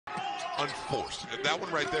unforced. And that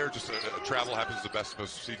one right there, just a travel happens the best of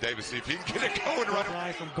us. See Davis, see if he can get it going right.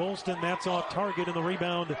 Try from Golston, that's off target, and the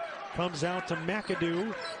rebound comes out to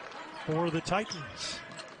McAdoo for the Titans.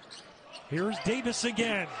 Here's Davis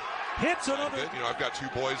again. Hits another. You know, I've got two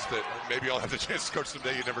boys that maybe I'll have the chance to coach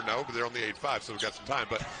someday. You never know, but they're only 8'5", so we've got some time.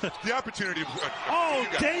 But the opportunity. Oh,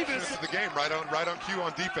 Davis! The game right on cue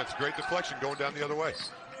on defense. Great deflection going down the other way.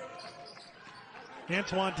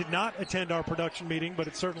 Antoine did not attend our production meeting, but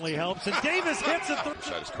it certainly helps. And Davis hits it.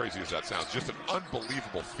 As crazy as that sounds, just an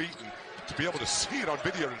unbelievable feat. And to be able to see it on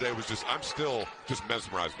video today was just, I'm still just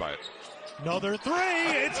mesmerized by it. Another three.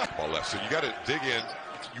 It's ball left, so you got to dig in.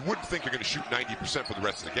 You wouldn't think you're going to shoot 90% for the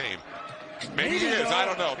rest of the game. Maybe he is. I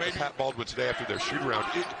don't know. Maybe Pat Baldwin today after their shoot around,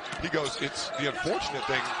 he goes, it's the unfortunate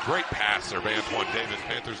thing. Great pass there by Antoine Davis.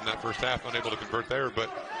 Panthers in that first half unable to convert there, but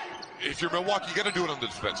if you're Milwaukee, you got to do it on the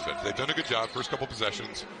defensive end. They've done a good job first couple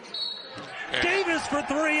possessions. And Davis for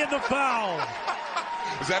three and the foul.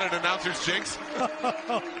 Is that an announcer's jinx?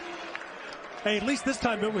 Hey, at least this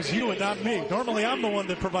time it was you and not me. Normally I'm the one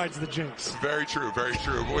that provides the jinx. Very true, very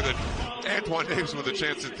true. With Antoine Davis with a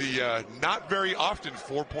chance at the not very often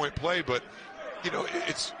 4-point play, but you know,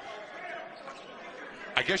 it's,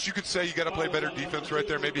 I guess you could say you got to play better defense right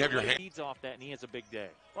there. Maybe have your hand. Leads off that, and he has a big day.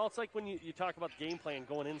 Well, it's like when you talk about the game plan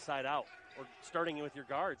going inside out or starting with your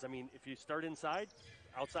guards. I mean, if you start inside,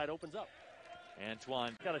 outside opens up.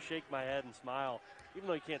 Antoine. Got to shake my head and smile, even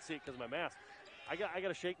though you can't see it because of my mask. I got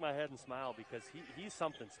to shake my head and smile because he's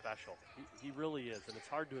something special. He really is, and it's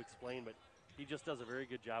hard to explain, but he just does a very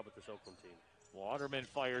good job with this Oakland team. Waterman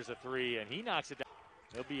fires a three, and he knocks it down.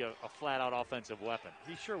 He'll be a flat-out offensive weapon.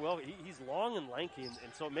 He sure will. He's long and lanky,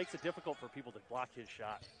 and so it makes it difficult for people to block his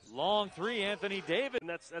shot. Long three, Anthony Davis. And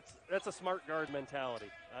that's a smart guard mentality.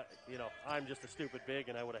 You know, I'm just a stupid big,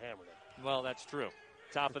 and I would have hammered it. Well, that's true.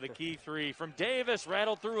 Top of the key three from Davis,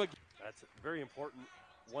 rattled through again. That's very important.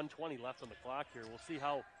 1:20 left on the clock here. We'll see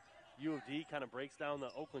how U of D kind of breaks down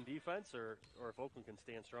the Oakland defense, or if Oakland can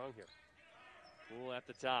stand strong here. Poole at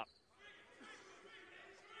the top.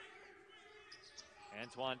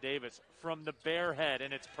 Antoine Davis from the bare head,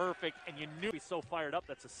 and it's perfect, and you knew he's so fired up.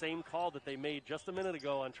 That's the same call that they made just a minute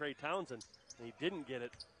ago on Trey Townsend, and he didn't get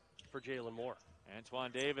it for Jalen Moore.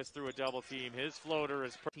 Antoine Davis through a double team. His floater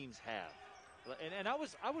is teams have. And I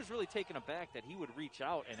was really taken aback that he would reach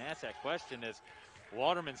out and ask that question as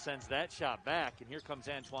Waterman sends that shot back, and here comes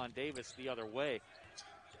Antoine Davis the other way.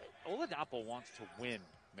 Oladapo wants to win,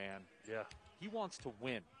 man. Yeah. He wants to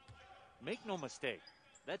win. Make no mistake.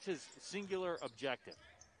 That's his singular objective.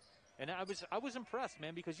 And I was impressed,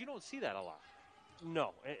 man, because you don't see that a lot.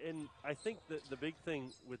 No, and I think the big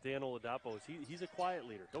thing with Dan Oladapo is he's a quiet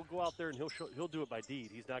leader. He'll go out there and he'll do it by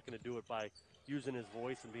deed. He's not going to do it by using his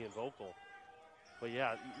voice and being vocal. But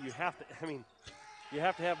yeah, you have to. I mean, you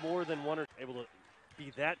have to have more than one or able to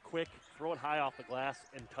be that quick, throw it high off the glass,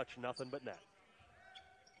 and touch nothing but net.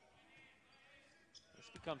 This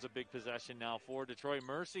becomes a big possession now for Detroit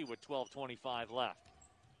Mercy with 12:25 left.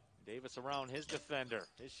 Davis around his defender.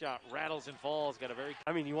 His shot rattles and falls. Got a very.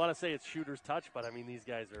 I mean, you want to say it's shooter's touch, but I mean, these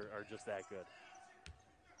guys are just that good.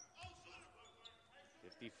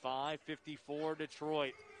 55-54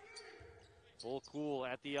 Detroit. Full cool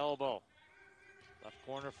at the elbow. Left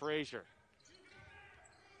corner Frazier.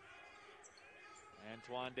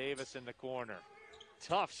 Antoine Davis in the corner.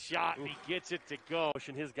 Tough shot, and he gets it to go.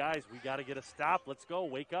 Pushing his guys, we got to get a stop. Let's go,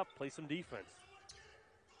 wake up, play some defense.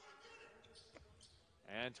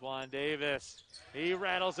 Antoine Davis, he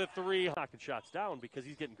rattles a three. Knocking shots down because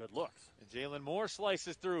he's getting good looks. And Jalen Moore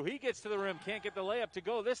slices through. He gets to the rim, can't get the layup to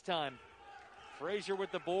go this time. Frazier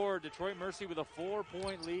with the board. Detroit Mercy with a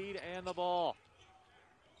 4-point lead and the ball.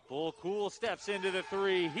 Bull Cool steps into the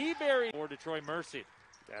three. He buried for Detroit Mercy.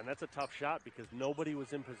 And that's a tough shot because nobody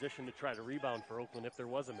was in position to try to rebound for Oakland if there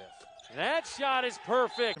was a miss. That shot is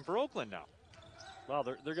perfect for Oakland now. Well,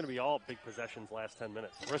 they're going to be all big possessions last 10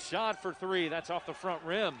 minutes. Rashad for three. That's off the front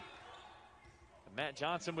rim. And Matt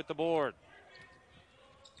Johnson with the board.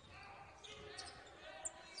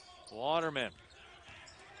 Waterman.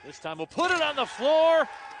 This time we'll put it on the floor.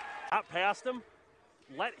 Out past him.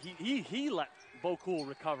 He let Bo Cool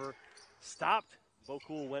recover. Stopped. Bo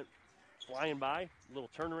Cool went flying by. Little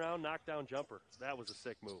turnaround, knockdown jumper. That was a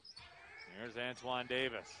sick move. Here's Antoine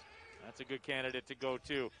Davis. That's a good candidate to go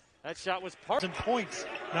to. That shot was part. And points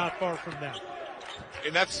not far from that.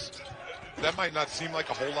 And that might not seem like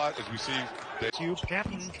a whole lot as we see. Hugh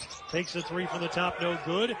Patton takes a three from the top, no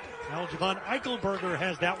good. Now Javon Eichelberger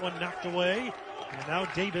has that one knocked away. And now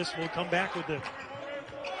Davis will come back with it.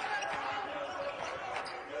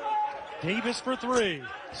 Davis for three.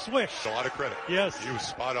 Swish. A lot of credit. Yes. He was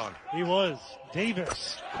spot on. He was.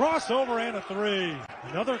 Davis. Crossover and a three.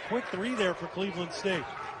 Another quick three there for Cleveland State.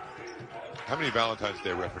 How many Valentine's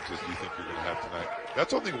Day references do you think you're going to have tonight?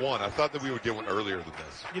 That's only one. I thought that we would get one earlier than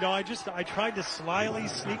this. You know, I tried to slyly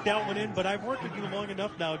sneak that one in, but I've worked with you long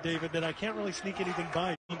enough now, David, that I can't really sneak anything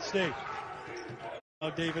by Cleveland State.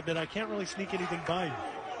 David, that I can't really sneak anything by you.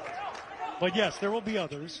 But yes, there will be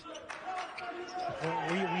others.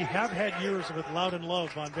 We have had years with Loud and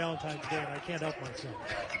Love on Valentine's Day, and I can't help myself.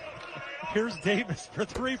 Here's Davis for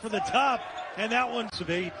three from the top, and that one's of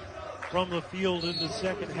 8 from the field in the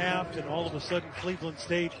second half, and all of a sudden Cleveland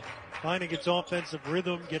State finding its offensive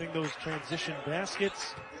rhythm, getting those transition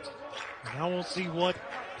baskets. And now we'll see what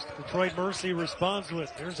Detroit Mercy responds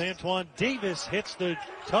with. There's Antoine Davis, hits the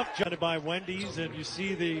tough jump by Wendy's, and you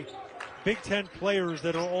see the Big Ten players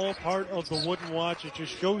that are all part of the Wooden Watch. It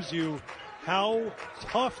just shows you how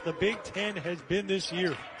tough the Big Ten has been this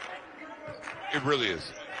year. It really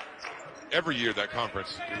is. Every year that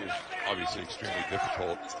conference is obviously extremely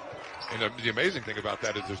difficult. And the amazing thing about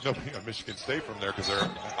that is there's nobody on Michigan State from there because they're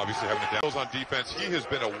obviously having a down on defense. He has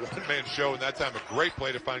been a one-man show, and that time a great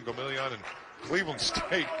play to find Gomillion, and Cleveland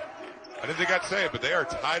State, I didn't think I'd say it, but they are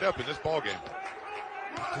tied up in this ballgame.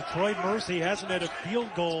 Detroit Mercy hasn't had a field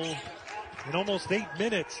goal in almost 8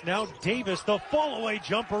 minutes. Now Davis, the fall-away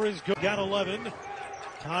jumper is good. Got 11.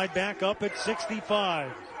 Tied back up at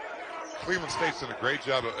 65. Cleveland State's done a great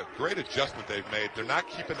job, a great adjustment they've made. They're not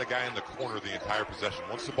keeping the guy in the corner the entire possession.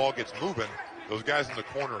 Once the ball gets moving, those guys in the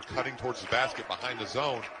corner are cutting towards the basket behind the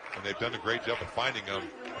zone, and they've done a great job of finding them.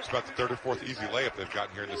 It's about the third or fourth easy layup they've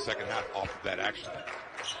gotten here in the second half off of that action.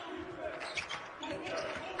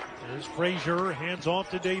 There's Frazier, hands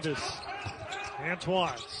off to Davis.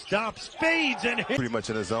 Antoine stops, fades, and hits. Pretty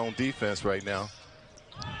much in his own defense right now.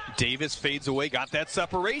 Davis fades away, got that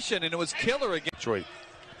separation, and it was killer again. Detroit,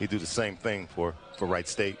 he do the same thing for Wright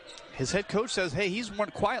State. His head coach says, hey, he's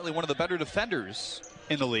quietly one of the better defenders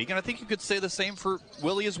in the league, and I think you could say the same for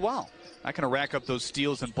Willie as well. Not going to rack up those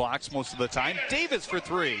steals and blocks most of the time. Davis for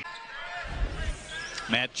three.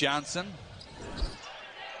 Matt Johnson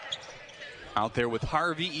out there with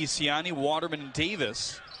Harvey, Isiani, Waterman, and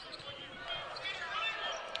Davis.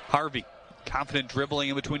 Harvey, confident dribbling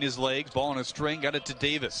in between his legs, ball on a string, got it to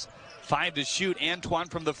Davis. 5 to shoot. Antoine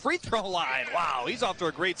from the free throw line. Wow, he's off to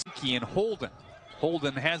a great ski. And Holden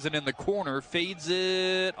has it in the corner, fades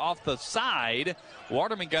it off the side.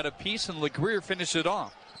 Waterman got a piece, and LeGrier finished it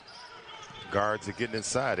off. Guards are getting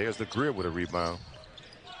inside. There's LeGrier with a rebound.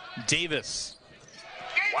 Davis.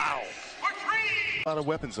 Wow. A lot of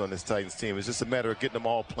weapons on this Titans team. It's just a matter of getting them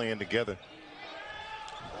all playing together.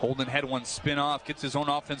 Holden had one spin off, gets his own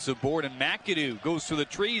offensive board, and McAdoo goes through the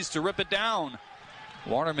trees to rip it down.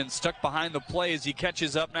 Waterman stuck behind the play as he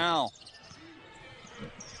catches up now.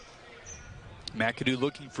 McAdoo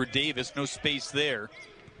looking for Davis, no space there.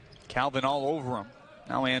 Calvin all over him.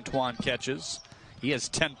 Now Antoine catches. He has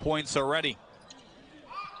 10 points already.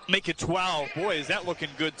 Make it 12. Boy, is that looking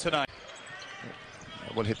good tonight.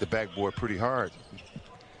 That one hit the backboard pretty hard.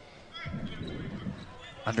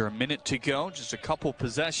 Under a minute to go, just a couple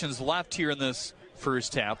possessions left here in this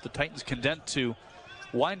first half. The Titans content to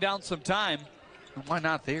wind down some time. And why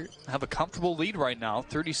not? They have a comfortable lead right now,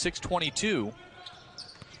 36-22.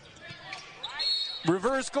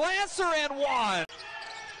 Reverse glancer and one.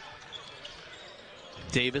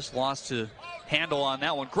 Davis lost to handle on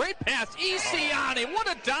that one. Great pass, Isiani, what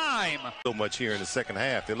a dime. So much here in the second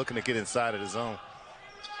half. They're looking to get inside of the zone.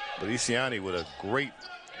 But Isiani with a great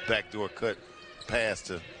backdoor cut pass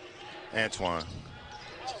to Antoine.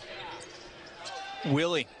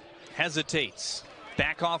 Willie hesitates.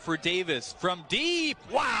 Back off for Davis from deep.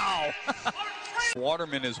 Wow.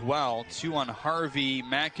 Waterman as well. 2 on Harvey,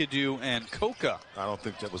 McAdoo, and Coca. I don't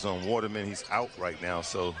think that was on Waterman. He's out right now,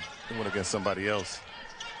 so he went against somebody else.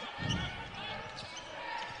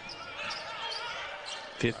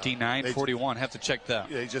 59-41. Have to check that.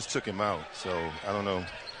 Yeah, they just took him out, so I don't know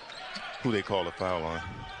who they call a foul on.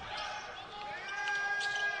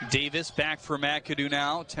 Davis back for McAdoo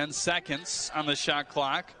now. 10 seconds on the shot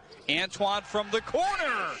clock. Antoine from the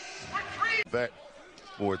corner.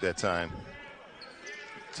 Backboard that time.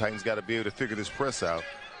 Titans got to be able to figure this press out.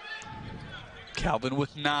 Calvin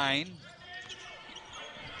with 9.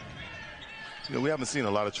 You know, we haven't seen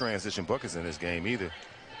a lot of transition buckets in this game either.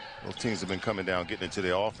 Those teams have been coming down, getting into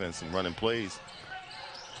their offense and running plays.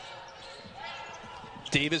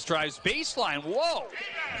 Davis drives baseline. Whoa.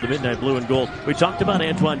 The Midnight Blue and Gold. We talked about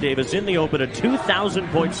Antoine Davis in the open, a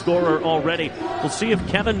 2,000-point scorer already. We'll see if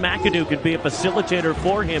Kevin McAdoo can be a facilitator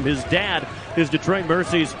for him. His dad is Detroit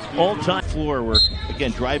Mercy's all-time floor where,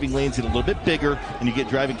 again, driving lanes get a little bit bigger and you get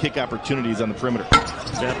driving kick opportunities on the perimeter.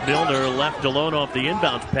 Seth Milner left alone off the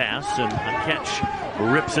inbound pass, and a catch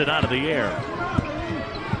rips it out of the air.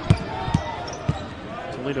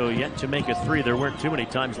 Toledo yet to make a three. There weren't too many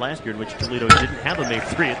times last year in which Toledo didn't have a made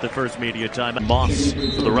three at the first media time. Moss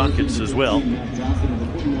for the Rockets as well.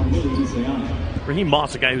 Raheem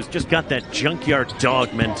Moss, a guy who's just got that junkyard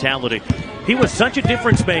dog mentality. He was such a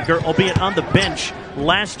difference maker, albeit on the bench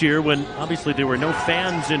last year when obviously there were no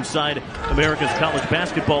fans inside America's college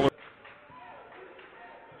basketball.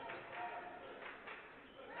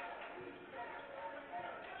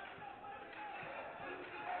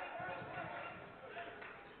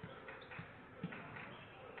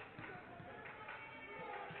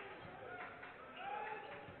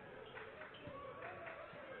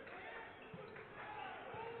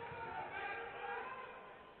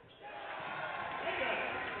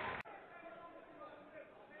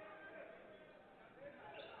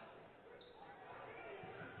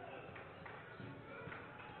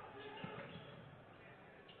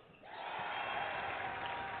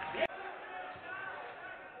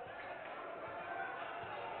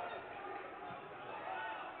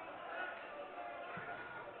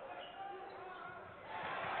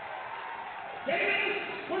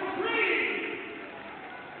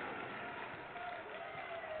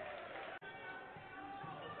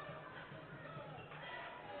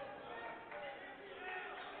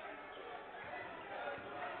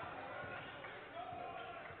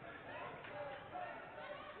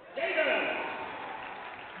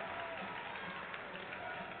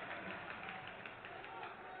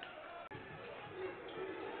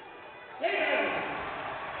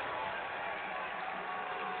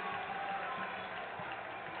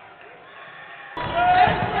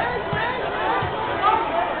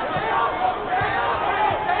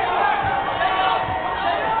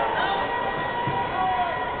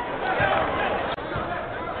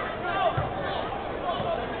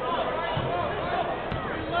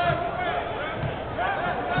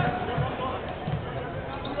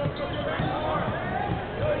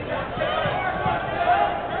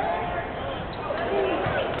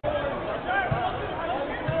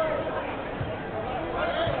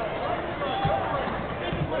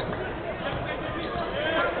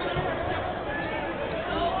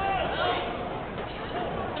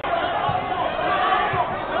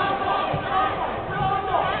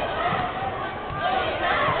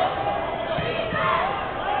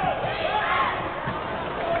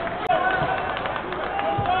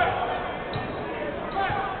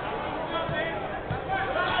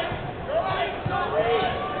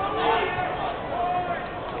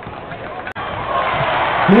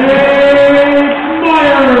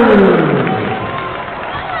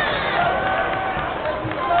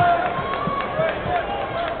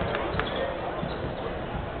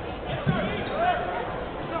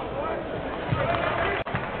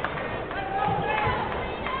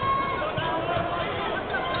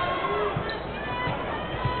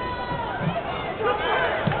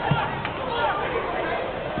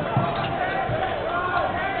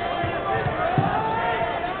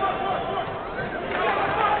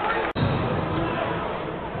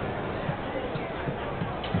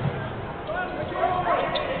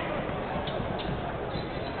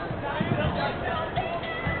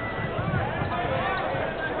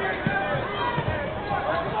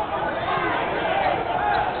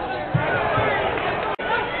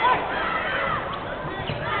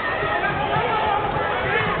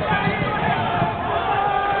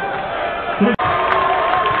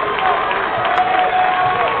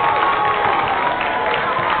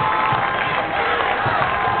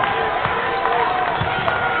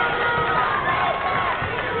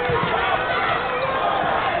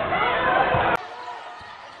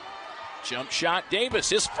 Jump shot, Davis,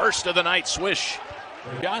 his first of the night. Swish.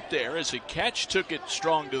 Got there as a catch, took it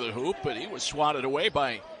strong to the hoop, but he was swatted away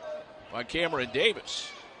by Cameron Davis.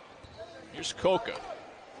 Here's Coca.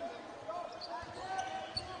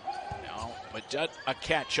 Now, but a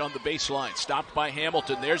catch on the baseline, stopped by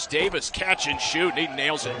Hamilton. There's Davis, catch and shoot, and he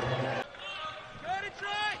nails it.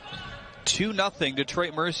 2-0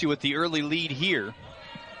 Detroit Mercy with the early lead here.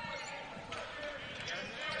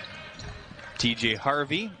 TJ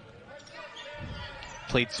Harvey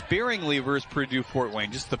played sparingly versus Purdue Fort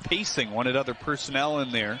Wayne. Just the pacing, wanted other personnel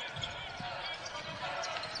in there.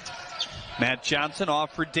 Matt Johnson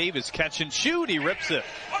off for Davis. Catch and shoot. He rips it.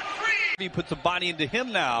 He puts a body into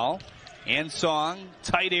him now. Ansong,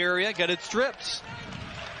 tight area, got it stripped.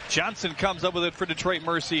 Johnson comes up with it for Detroit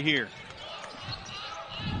Mercy here.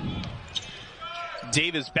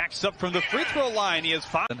 Davis backs up from the free throw line. He has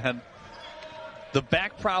 5 and had the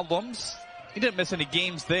back problems. He didn't miss any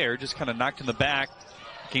games there, just kind of knocked in the back.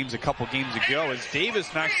 Games a couple games ago as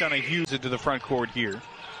Davis knocks down a huge into the front court here.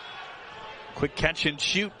 Quick catch and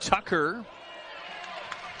shoot. Tucker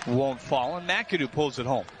won't fall, and McAdoo pulls it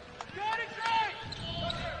home.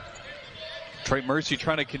 Detroit Mercy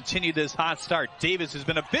trying to continue this hot start. Davis has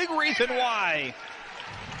been a big reason why.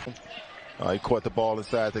 He caught the ball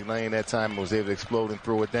inside the lane that time and was able to explode and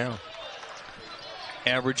throw it down.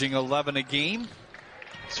 Averaging 11 a game.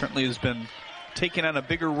 Certainly has been taking on a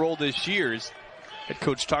bigger role this year. Head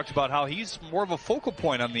coach talked about how he's more of a focal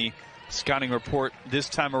point on the scouting report this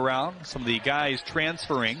time around. Some of the guys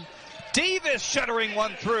transferring. Davis shuttering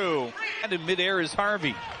one through. And in midair is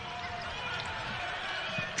Harvey.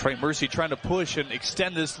 Detroit Mercy trying to push and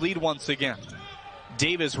extend this lead once again.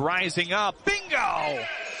 Davis rising up. Bingo!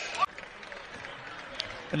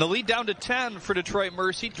 And the lead down to 10 for Detroit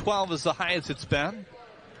Mercy. 12 is the highest it's been.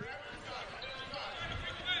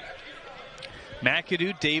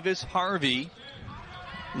 McAdoo, Davis, Harvey,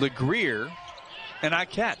 LeGrier, and I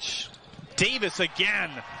catch. Davis again.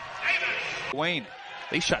 Wayne,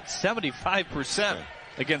 they shot 75%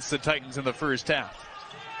 against the Titans in the first half.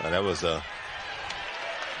 That was a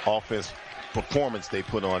offense performance they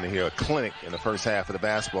put on here, a clinic in the first half of the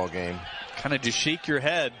basketball game. Kind of just shake your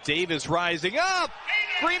head. Davis rising up.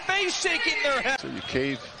 Green Bay shaking their head. So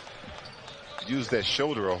you used that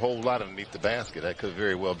shoulder a whole lot underneath the basket. That could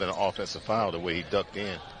very well have been an offensive foul the way he ducked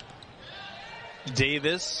in.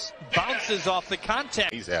 Davis bounces off the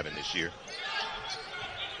contact he's having this year.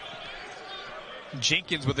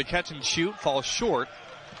 Jenkins with the catch and shoot falls short.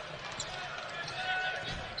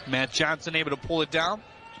 Matt Johnson able to pull it down.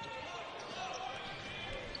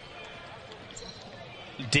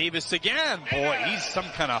 Davis again. Boy, he's some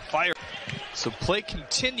kind of fire. So play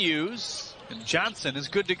continues, and Johnson is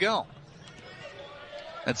good to go.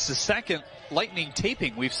 That's the second lightning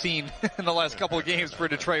taping we've seen in the last couple of games for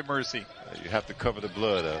Detroit Mercy. You have to cover the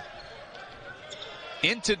blood up.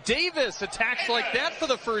 Into Davis. Attacks like that for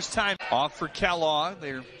the first time. Off for Kellogg.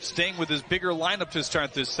 They're staying with his bigger lineup to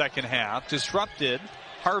start this second half. Disrupted.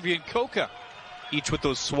 Harvey and Coca, each with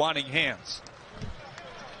those swatting hands.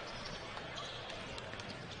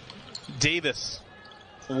 Davis,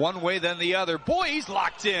 one way then the other. Boy, he's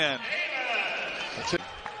locked in.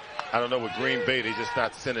 I don't know, with Green Bay, they just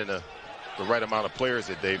not sending the right amount of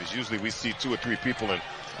players at Davis. Usually we see 2 or 3 people in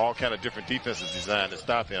all kind of different defenses designed to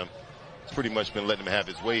stop him. Pretty much been letting him have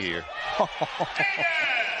his way here.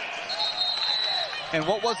 And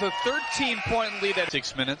what was a 13-point lead at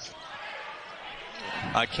 6 minutes?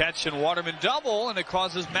 A catch and Waterman double, and it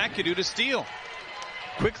causes McAdoo to steal.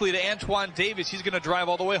 Quickly to Antoine Davis. He's going to drive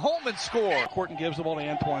all the way home and score. Horton gives the ball to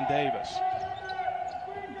Antoine Davis.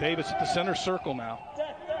 Davis at the center circle now.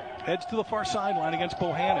 Heads to the far sideline against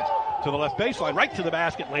Bohannon. To the left baseline, right to the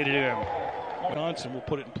basket, laid it in. Johnson will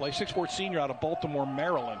put it in play. 6'4" senior out of Baltimore,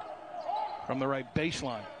 Maryland. From the right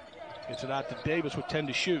baseline. Gets it out to Davis with 10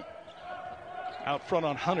 to shoot. Out front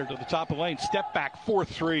on Hunter to the top of the lane. Step back,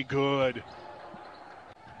 4-3, good.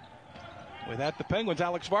 With that, the Penguins,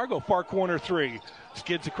 Alex Vargo, far corner 3.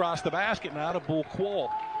 Skids across the basket, now to Bull Quall.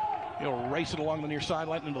 He'll race it along the near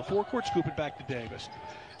sideline into the forecourt, scoop it back to Davis.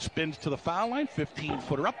 Spins to the foul line,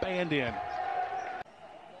 15-footer up and in.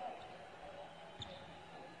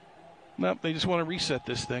 Nope, they just want to reset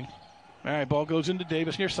this thing. All right, ball goes into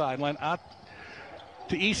Davis near sideline. Out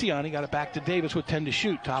to Isiani, got it back to Davis with 10 to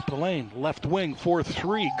shoot. Top of the lane, left wing,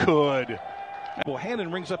 4-3, good.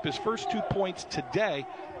 Bohannon rings up his first 2 points today,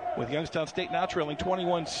 with Youngstown State now trailing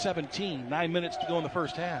 21-17. 9 minutes to go in the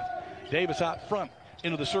first half. Davis out front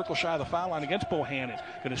into the circle shy of the foul line against Bohannon.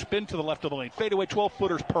 Going to spin to the left of the lane. Fadeaway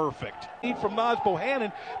 12-footers perfect. Lead from Naz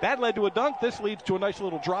Bohannon. That led to a dunk. This leads to a nice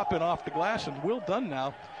little drop in off the glass. And Will Dunn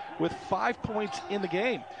now with 5 points in the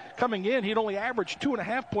game. Coming in, he'd only averaged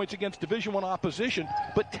 2.5 points against Division I opposition,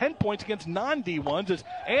 but 10 points against non-D1s as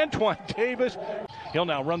Antoine Davis. He'll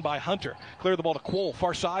now run by Hunter. Clear the ball to Quoll,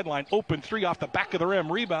 far sideline. Open 3 off the back of the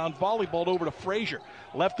rim. Rebound, volleyballed over to Frazier.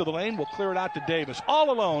 Left of the lane, will clear it out to Davis.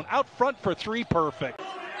 All alone, out front for 3, perfect.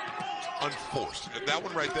 Unforced. And that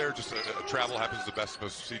one right there, just a travel happens the best.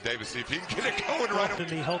 Supposed to see Davis, see if he can get it going right in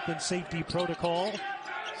the health and safety protocol.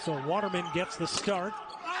 So Waterman gets the start.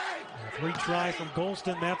 A 3 try from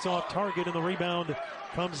Golston, that's off target, and the rebound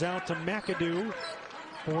comes out to McAdoo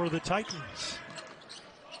for the Titans.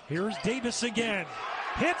 Here's Davis again.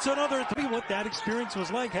 hits another three. What that experience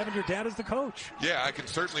was like, having your dad as the coach. Yeah, I can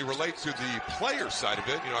certainly relate to the player side of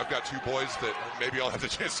it. You know, I've got two boys that maybe I'll have the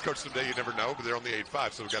chance to coach someday. You never know, but they're only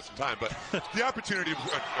 8'5", so we've got some time. But the opportunity.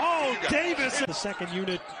 Davis, the second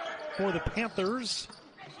unit for the Panthers.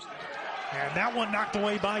 And that one knocked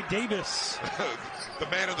away by Davis. The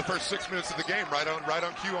man in the first 6 minutes of the game, right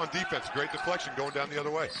on cue on defense. Great deflection going down the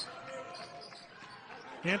other way.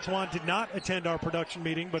 Antoine did not attend our production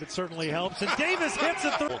meeting, but it certainly helps. And Davis hits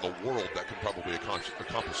a in the world that can probably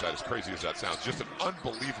accomplish that, as crazy as that sounds. Just an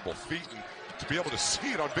unbelievable feat. And to be able to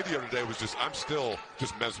see it on video today was just, I'm still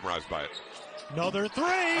just mesmerized by it. Another three.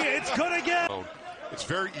 It's good again. It's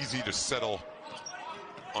very easy to settle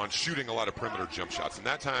on shooting a lot of perimeter jump shots. And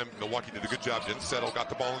that time, Milwaukee did a good job, didn't settle, got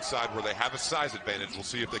the ball inside where they have a size advantage. We'll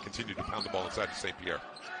see if they continue to pound the ball inside to St. Pierre.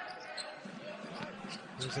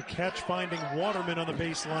 There's a catch finding Waterman on the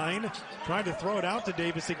baseline. Trying to throw it out to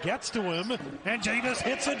Davis. It gets to him, and Davis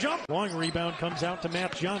hits a jump. Long rebound comes out to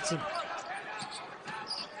Matt Johnson.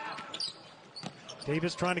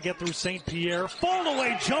 Davis trying to get through St. Pierre. Fall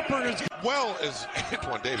away jumper is well as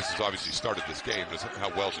Antoine Davis has obviously started this game, is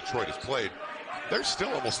how well Detroit has played. There's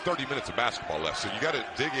still almost 30 minutes of basketball left, so you got to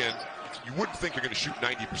dig in. You wouldn't think you're going to shoot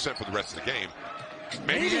 90% for the rest of the game.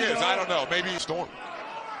 Maybe he is. I don't know. Maybe Storm.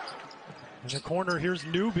 In the corner, here's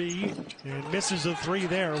Newby, and misses a three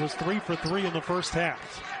there. It was 3 for 3 in the first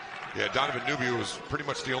half. Yeah, Donovan Newby was pretty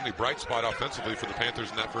much the only bright spot offensively for the Panthers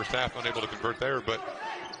in that first half, unable to convert there. But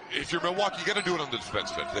if you're Milwaukee, you got to do it on the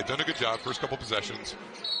defensive end. They've done a good job first couple possessions.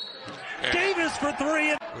 And Davis for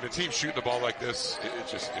three. When a team's shooting the ball like this,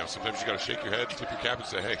 it's just, sometimes you got to shake your head, tip your cap, and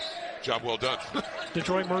say, hey, job well done.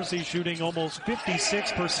 Detroit Mercy shooting almost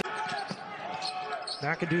 56%.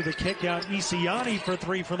 McAdoo the kick out. Isiani for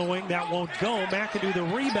three from the wing. That won't go. McAdoo the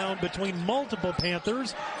rebound between multiple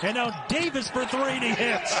Panthers. And now Davis for three, and he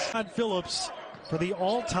hits. Todd Phillips for the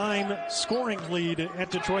all-time scoring lead at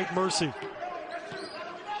Detroit Mercy.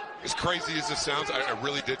 As crazy as this sounds, I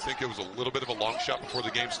really did think it was a little bit of a long shot before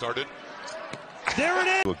the game started. There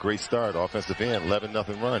it is. A great start, offensive end,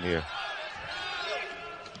 11-0 run here.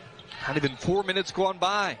 Not even 4 minutes gone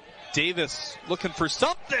by. Davis looking for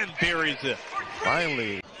something, buries it.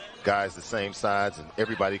 Finally, guys the same size and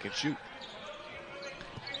everybody can shoot.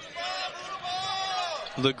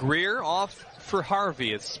 LeGrier off for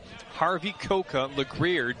Harvey. It's Harvey, Coca,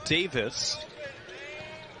 LeGrier, Davis,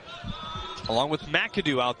 along with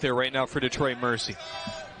McAdoo out there right now for Detroit Mercy.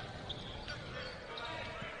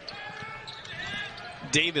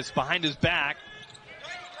 Davis behind his back,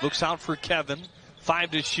 looks out for Kevin.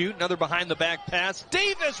 5 to shoot, another behind the back pass.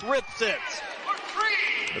 Davis rips it.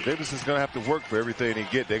 But Davis is going to have to work for everything he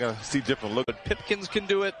get. They're going to see different looks. But Pipkins can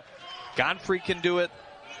do it. Godfrey can do it.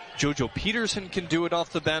 JoJo Peterson can do it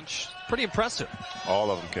off the bench. Pretty impressive.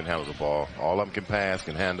 All of them can handle the ball. All of them can pass,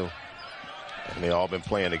 can handle. And they all been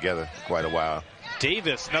playing together for quite a while.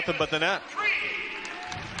 Davis, nothing but the net.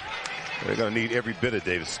 They're going to need every bit of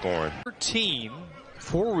Davis scoring. 13,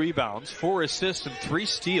 4 rebounds, 4 assists, and 3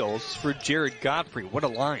 steals for Jared Godfrey. What a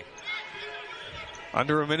line.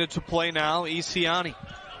 Under a minute to play now. Isiani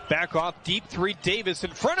back off, deep three. Davis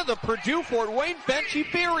in front of the Purdue Fort Wayne bench. He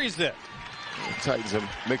buries it. The Titans are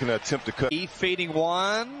making an attempt to cut. Fading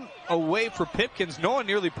one away for Pipkins. No one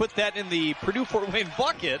nearly put that in the Purdue Fort Wayne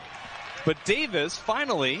bucket. But Davis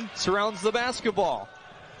finally surrounds the basketball.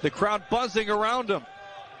 The crowd buzzing around him.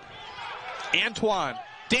 Antoine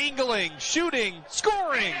dangling, shooting,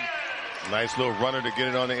 scoring. Nice little runner to get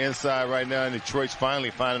it on the inside right now. And Detroit's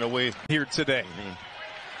finally finding a way here today.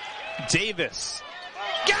 Davis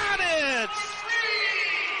got it.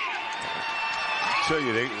 I tell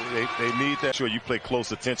you, they need that. Sure, you play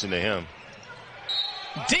close attention to him.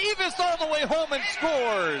 Davis all the way home and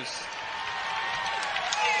scores.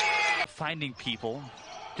 Finding people,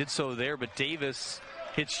 did so there, but Davis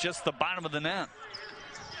hits just the bottom of the net.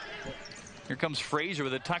 Here comes Frazier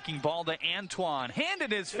with a tucking ball to Antoine. Hand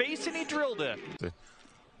in his face, and he drilled it.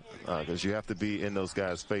 Because you have to be in those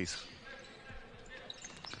guys' face.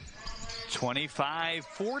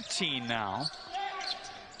 25-14 now.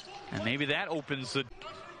 And maybe that opens the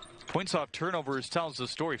points off turnovers, tells the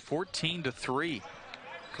story. 14-3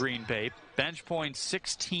 Green Bay. Bench points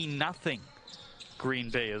 16-0 Green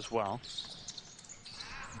Bay as well.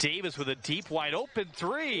 Davis with a deep, wide open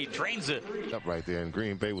three. Drains it. Up right there, and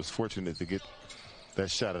Green Bay was fortunate to get that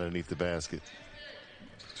shot underneath the basket.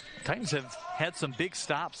 Titans have had some big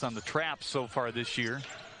stops on the traps so far this year.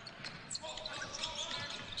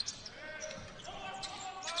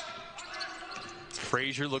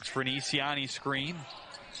 Frazier looks for an Isiani screen.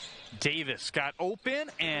 Davis got open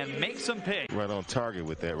and makes some pay. Right on target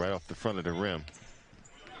with that, right off the front of the rim.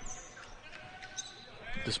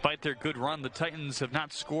 Despite their good run, the Titans have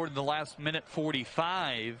not scored in the last minute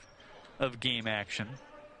 45 of game action.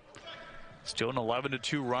 Still an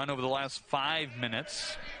 11-2 run over the last 5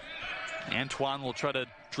 minutes. Antoine will try to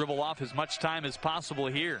dribble off as much time as possible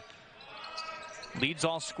here. Leads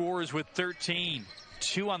all scorers with 13.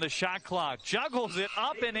 2 on the shot clock. Juggles it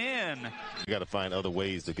up and in. You got to find other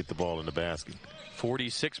ways to get the ball in the basket.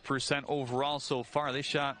 46% overall so far. They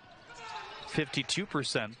shot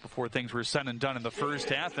 52% before things were said and done in the first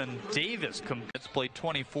half. And Davis played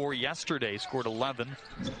 24 yesterday, scored 11.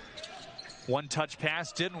 One touch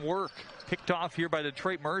pass didn't work. Picked off here by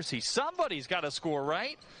Detroit Mercy. Somebody's got to score,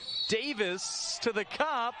 right? Davis to the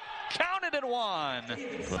cup. Counted and one.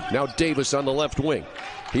 Now Davis on the left wing.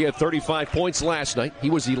 He had 35 points last night. He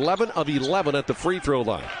was 11 of 11 at the free throw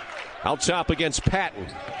line. Out top against Patton.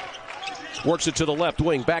 Works it to the left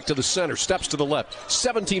wing, back to the center, steps to the left.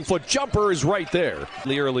 17-foot jumper is right there. In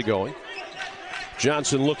the early going.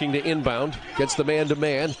 Johnson looking to inbound. Gets the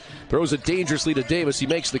man-to-man. Throws it dangerously to Davis. He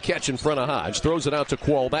makes the catch in front of Hodge. Throws it out to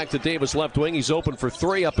Quall. Back to Davis, left wing. He's open for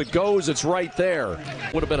 3. Up it goes. It's right there.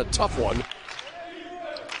 Would have been a tough one.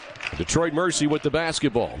 Detroit Mercy with the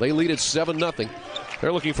basketball. They lead at 7-0.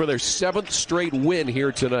 They're looking for their 7th straight win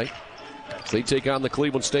here tonight. They take on the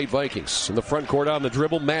Cleveland State Vikings. In the front court on the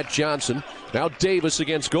dribble, Matt Johnson. Now Davis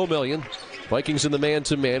against Gomillion. Vikings in the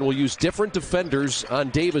man-to-man will use different defenders on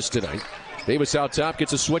Davis tonight. Davis out top,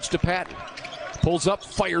 gets a switch to Patton. Pulls up,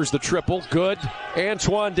 fires the triple. Good.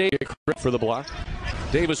 Antoine Davis for the block.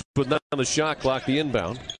 Davis with none on the shot clock, the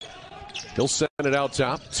inbound. He'll send it out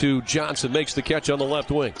top to Johnson. Makes the catch on the left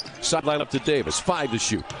wing. Sideline up to Davis. 5 to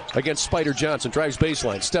shoot. Against Spider Johnson. Drives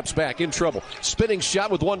baseline. Steps back. In trouble. Spinning shot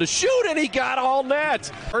with 1 to shoot. And he got all net.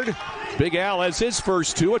 Big Al has his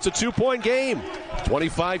first 2. It's a 2-point game.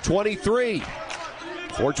 25-23.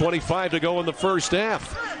 4:25 to go in the first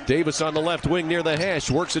half. Davis on the left wing near the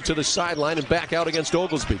hash. Works it to the sideline and back out against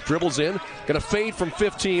Oglesby. Dribbles in. Going to fade from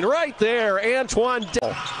 15. Right there. Antoine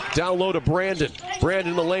down low to Brandon. Brandon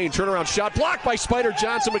in the lane. Turnaround shot. Blocked by Spider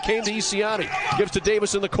Johnson. McCain to Isiani. Gives to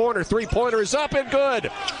Davis in the corner. 3-pointer is up and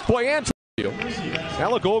good. Boy, Antoine.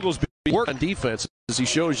 Alec Oglesby work on defense as he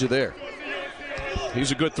shows you there.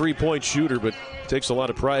 He's a good 3-point shooter, but takes a lot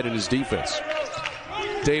of pride in his defense.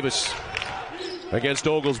 Davis against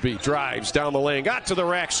Oglesby, drives down the lane, got to the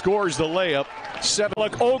rack, scores the layup. 7.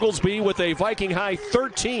 Oglesby with a Viking high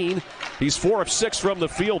 13. He's 4 of 6 from the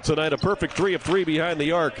field tonight, a perfect 3 of 3 behind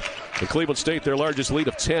the arc. And Cleveland State, their largest lead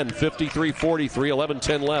of 10, 53-43,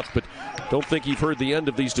 11-10 left. But don't think you've heard the end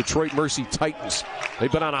of these Detroit Mercy Titans.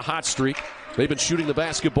 They've been on a hot streak. They've been shooting the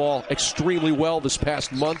basketball extremely well this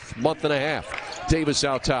past month and a half. Davis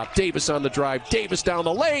out top. Davis on the drive. Davis down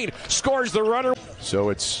the lane. Scores the runner. So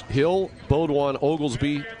it's Hill, Baudouin,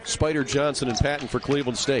 Oglesby, Spider Johnson, and Patton for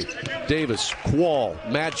Cleveland State. Davis, Quall,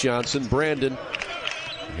 Matt Johnson, Brandon,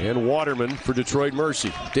 and Waterman for Detroit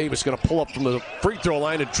Mercy. Davis going to pull up from the free throw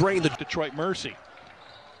line and drain the Detroit Mercy.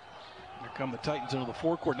 Here come the Titans into the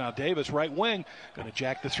forecourt now. Davis, right wing, going to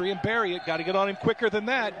jack the 3 and bury it. Got to get on him quicker than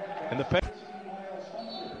that. And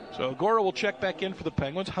so Agora will check back in for the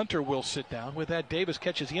Penguins. Hunter will sit down. With that, Davis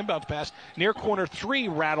catches the inbounds pass. Near corner 3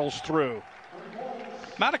 rattles through.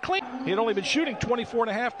 Not a clean. He had only been shooting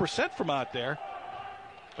 24.5% from out there.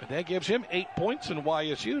 But that gives him 8 points and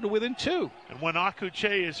YSU to within 2. And when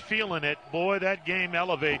Akuche is feeling it, boy, that game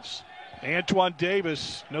elevates. Antoine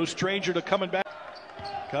Davis, no stranger to coming back.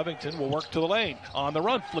 Covington will work to the lane. On the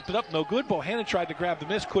run, flipped it up, no good. Bohannon tried to grab the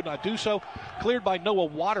miss, could not do so. Cleared by Noah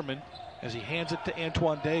Waterman as he hands it to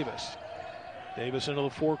Antoine Davis. Davis into the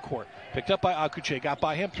forecourt. Picked up by Akuche, got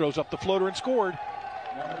by him, throws up the floater and scored.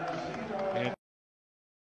 And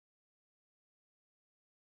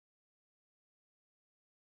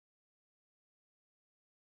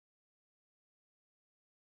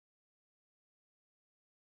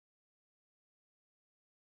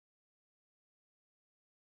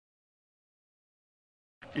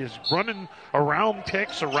is running around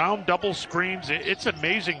picks, around double screens. It's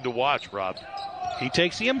amazing to watch, Rob. he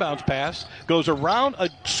takes the inbounds pass, goes around a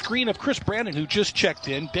screen of Chris Brandon, who just checked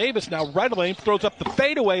in. Davis now right lane, throws up the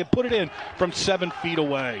fadeaway and put it in from 7 feet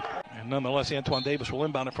away. And nonetheless, Antoine Davis will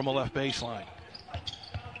inbound it from the left baseline.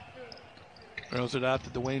 Throws it out to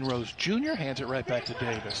Dwayne Rose Jr., hands it right back to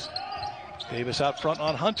Davis. Davis out front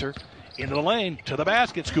on Hunter, into the lane, to the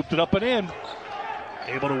basket, scooped it up and in.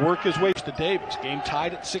 Able to work his way to Davis. Game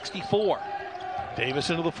tied at 64. Davis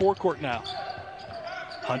into the forecourt now.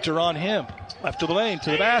 Hunter on him. Left to the lane,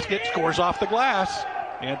 to the basket. Scores off the glass.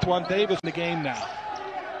 Antoine Davis in the game now.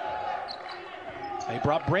 They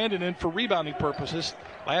brought Brandon in for rebounding purposes.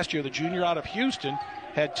 Last year, the junior out of Houston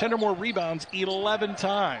had 10 or more rebounds 11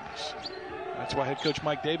 times. That's why head coach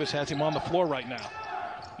Mike Davis has him on the floor right now.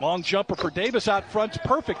 Long jumper for Davis out front's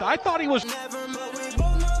perfect. I thought he was.